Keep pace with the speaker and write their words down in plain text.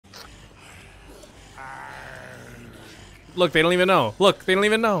Look, they don't even know. Look, they don't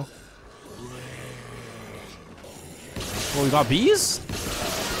even know. Well, we got bees?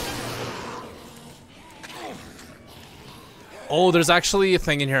 Oh, there's actually a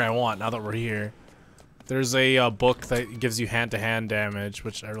thing in here I want now that we're here. There's a book that gives you hand-to-hand damage,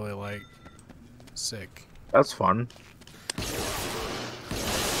 which I really like. Sick. That's fun.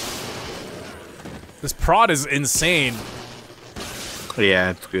 This prod is insane.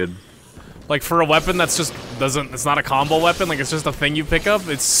 Yeah, it's good. Like, for a weapon that's just it's not a combo weapon, like, it's just a thing you pick up,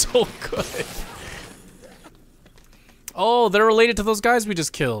 it's so good. Oh, they're related to those guys we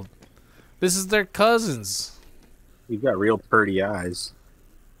just killed. This is their cousins. You've got real pretty eyes.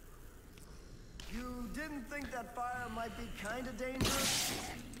 You didn't think that fire might be kind of dangerous?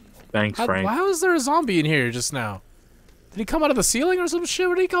 Thanks, Frank. How is there a zombie in here just now? Did he come out of the ceiling or some shit?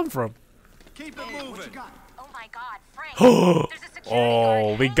 Where did he come from? Keep it moving. Oh my God, Frank. There's a security Oh,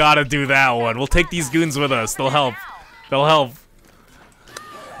 guard. we gotta do that one. We'll take these goons with us. They'll help. They'll help.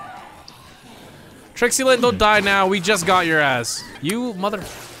 Trixie Lynn, don't die now. We just got your ass. You mother...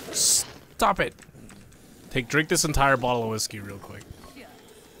 Stop it. Drink this entire bottle of whiskey real quick.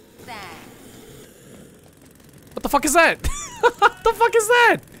 What the fuck is that? What the fuck is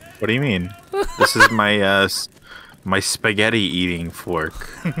that? What do you mean? This is my my spaghetti eating fork.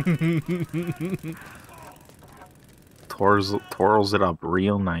 Twirls it up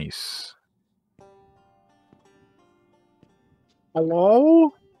real nice.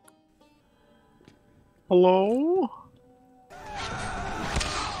 Hello? Hello?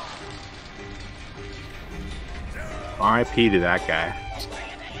 R.I.P. to that guy.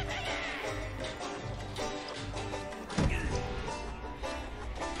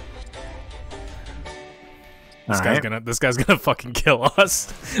 This guy's gonna fucking kill us.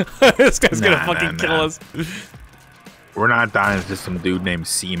 This guy's gonna fucking kill us. We're not dying to some dude named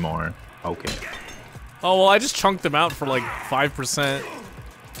Seymour. Okay. Oh well, I just chunked him out for like 5%.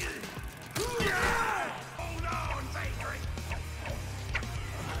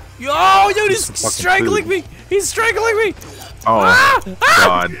 Yo, dude, he's strangling me. He's strangling me. Oh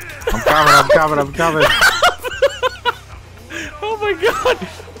God! I'm coming. Oh my God.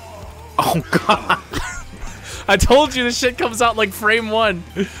 Oh God. I told you this shit comes out like frame 1.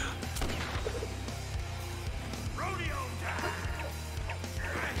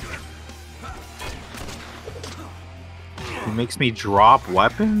 He makes me drop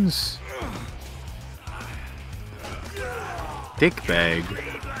weapons? Dickbag.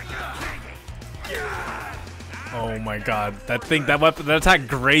 Oh my God, that attack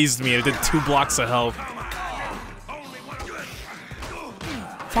grazed me. It did 2 blocks of health.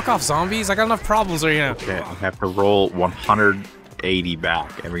 Fuck off, zombies. I got enough problems right now. Okay, I have to roll 180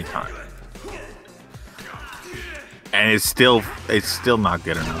 back every time. And it's still not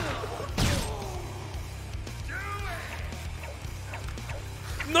good enough.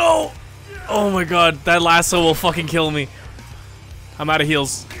 No! Oh my God, that lasso will fucking kill me. I'm out of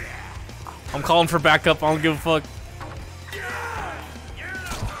heals. I'm calling for backup. I don't give a fuck.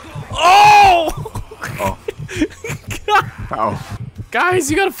 Oh! Oh. Oh.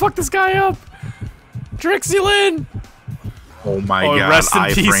 Guys, you gotta fuck this guy up. Trixie Lynn! Oh my God,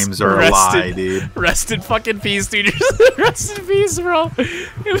 iframes are a lie, dude. Rest in fucking peace, dude. Rest in peace, bro.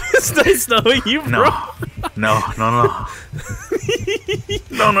 It was nice knowing you, bro. No. No.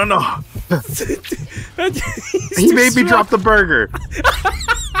 He made me drop the burger.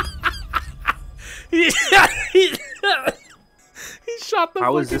 He shot the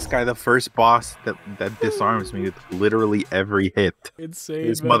How is this guy the first boss that disarms me with literally every hit? Insane,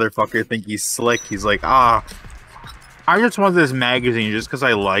 This man. motherfucker think he's slick. He's like, I just want this magazine just because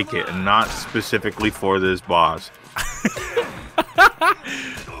I like it and not specifically for this boss.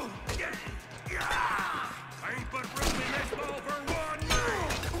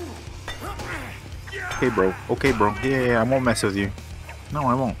 Okay, bro. Yeah, I won't mess with you. No,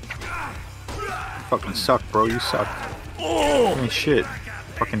 I won't. You fucking suck, bro. You suck. Oh! Holy shit.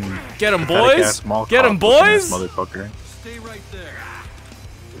 Fucking Get him, boys! Get him, boys! Motherfucker. Stay right there.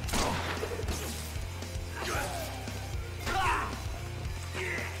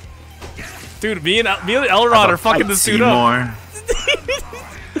 Dude, me and Elrod are fucking this dude up.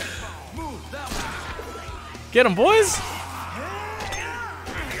 Get him, boys!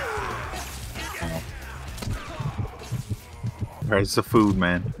 Alright, it's the food,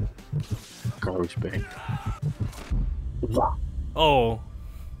 man. Garbage bag. Oh.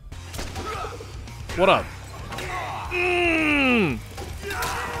 What up?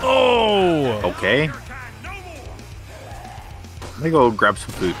 Oh! Okay. Let me go grab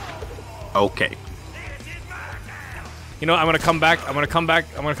some food. Okay. You know, I'm gonna come back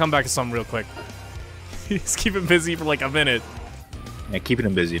to something real quick. He's keeping busy for like a minute. Yeah, keeping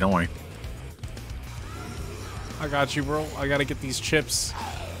him busy. Don't worry. I got you, bro. I gotta get these chips.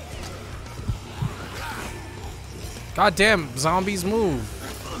 God damn, zombies move.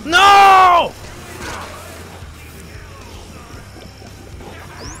 No!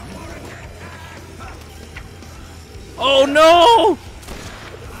 Oh no!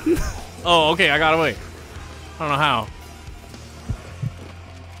 Oh, okay, I got away. I don't know how.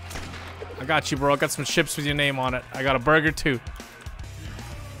 I got you, bro. I got some chips with your name on it. I got a burger too.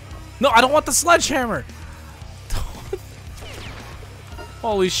 No, I don't want the sledgehammer.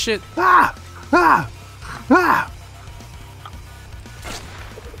 Holy shit. Ah! Ah! Ah!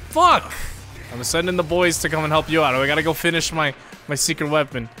 Fuck! I'm sending the boys to come and help you out. I gotta go finish my secret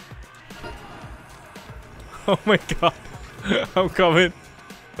weapon. Oh my god. I'm coming.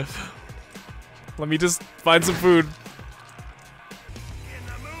 Let me just find some food.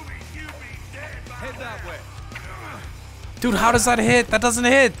 Dude, how does that hit? That doesn't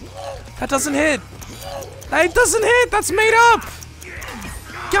hit. That doesn't hit. That doesn't hit. That's made up.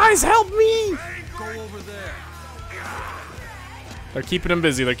 Guys, help me. They're keeping him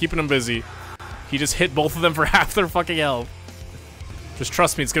busy. They're keeping him busy. He just hit both of them for half their fucking health. Just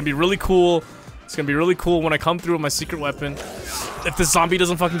trust me. It's going to be really cool. It's going to be really cool when I come through with my secret weapon. If this zombie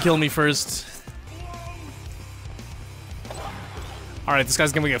doesn't fucking kill me first. Alright, this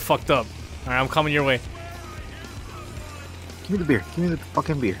guy's going to get fucked up. Alright, I'm coming your way. Give me the beer. Give me the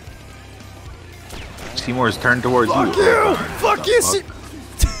fucking beer. Seymour's turned towards Fuck you. you! Fuck you!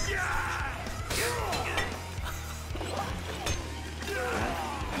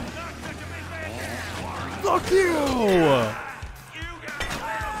 Fuck you!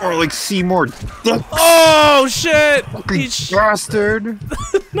 Or like Seymour. Oh shit! Fucking bastard!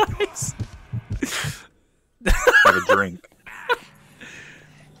 Nice. Have a drink.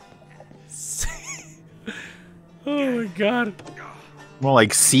 Oh my god. More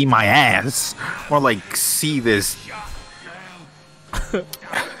like see my ass. More like see this.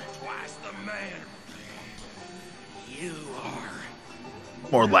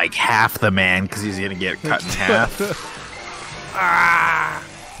 More like half the man, because he's gonna get cut in half. Ah!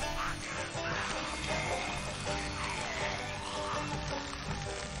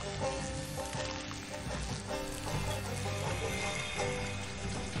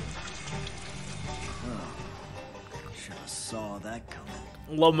 Should have saw that coming.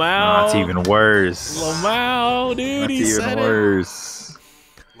 Lamau. That's even worse. Lamau, dude. That's He even said worse.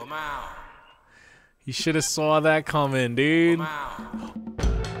 it. Lamau. You should have saw that coming, dude. Lamau.